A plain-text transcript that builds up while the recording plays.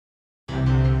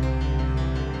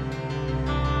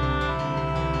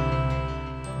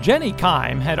Jenny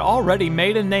Keim had already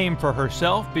made a name for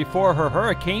herself before her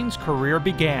Hurricanes career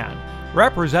began,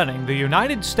 representing the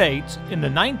United States in the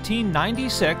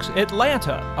 1996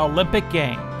 Atlanta Olympic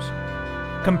Games.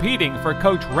 Competing for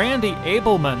Coach Randy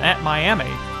Abelman at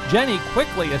Miami, Jenny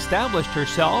quickly established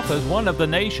herself as one of the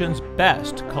nation's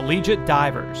best collegiate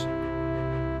divers.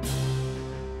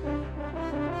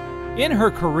 In her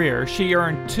career, she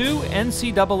earned 2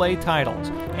 NCAA titles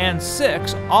and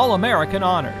 6 All-American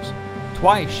honors.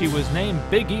 Twice she was named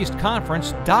Big East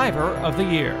Conference Diver of the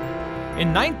Year.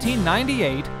 In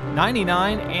 1998,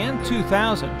 99, and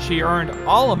 2000, she earned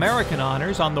All-American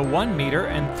honors on the 1-meter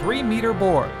and 3-meter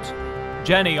boards.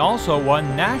 Jenny also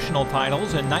won national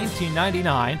titles in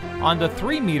 1999 on the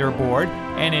 3-meter board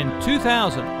and in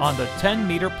 2000 on the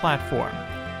 10-meter platform.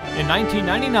 In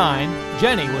 1999,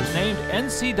 Jenny was named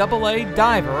NCAA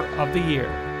Diver of the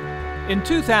Year. In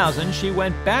 2000, she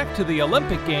went back to the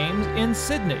Olympic Games in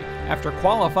Sydney after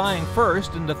qualifying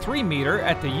first in the 3-meter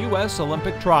at the U.S.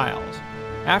 Olympic Trials.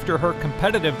 After her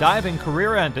competitive diving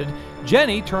career ended,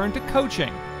 Jenny turned to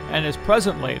coaching and is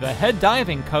presently the head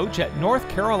diving coach at North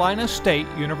Carolina State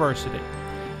University.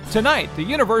 Tonight, the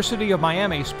University of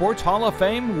Miami Sports Hall of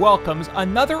Fame welcomes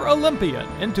another Olympian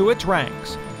into its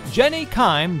ranks, Jenny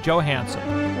Keim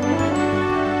Johansen.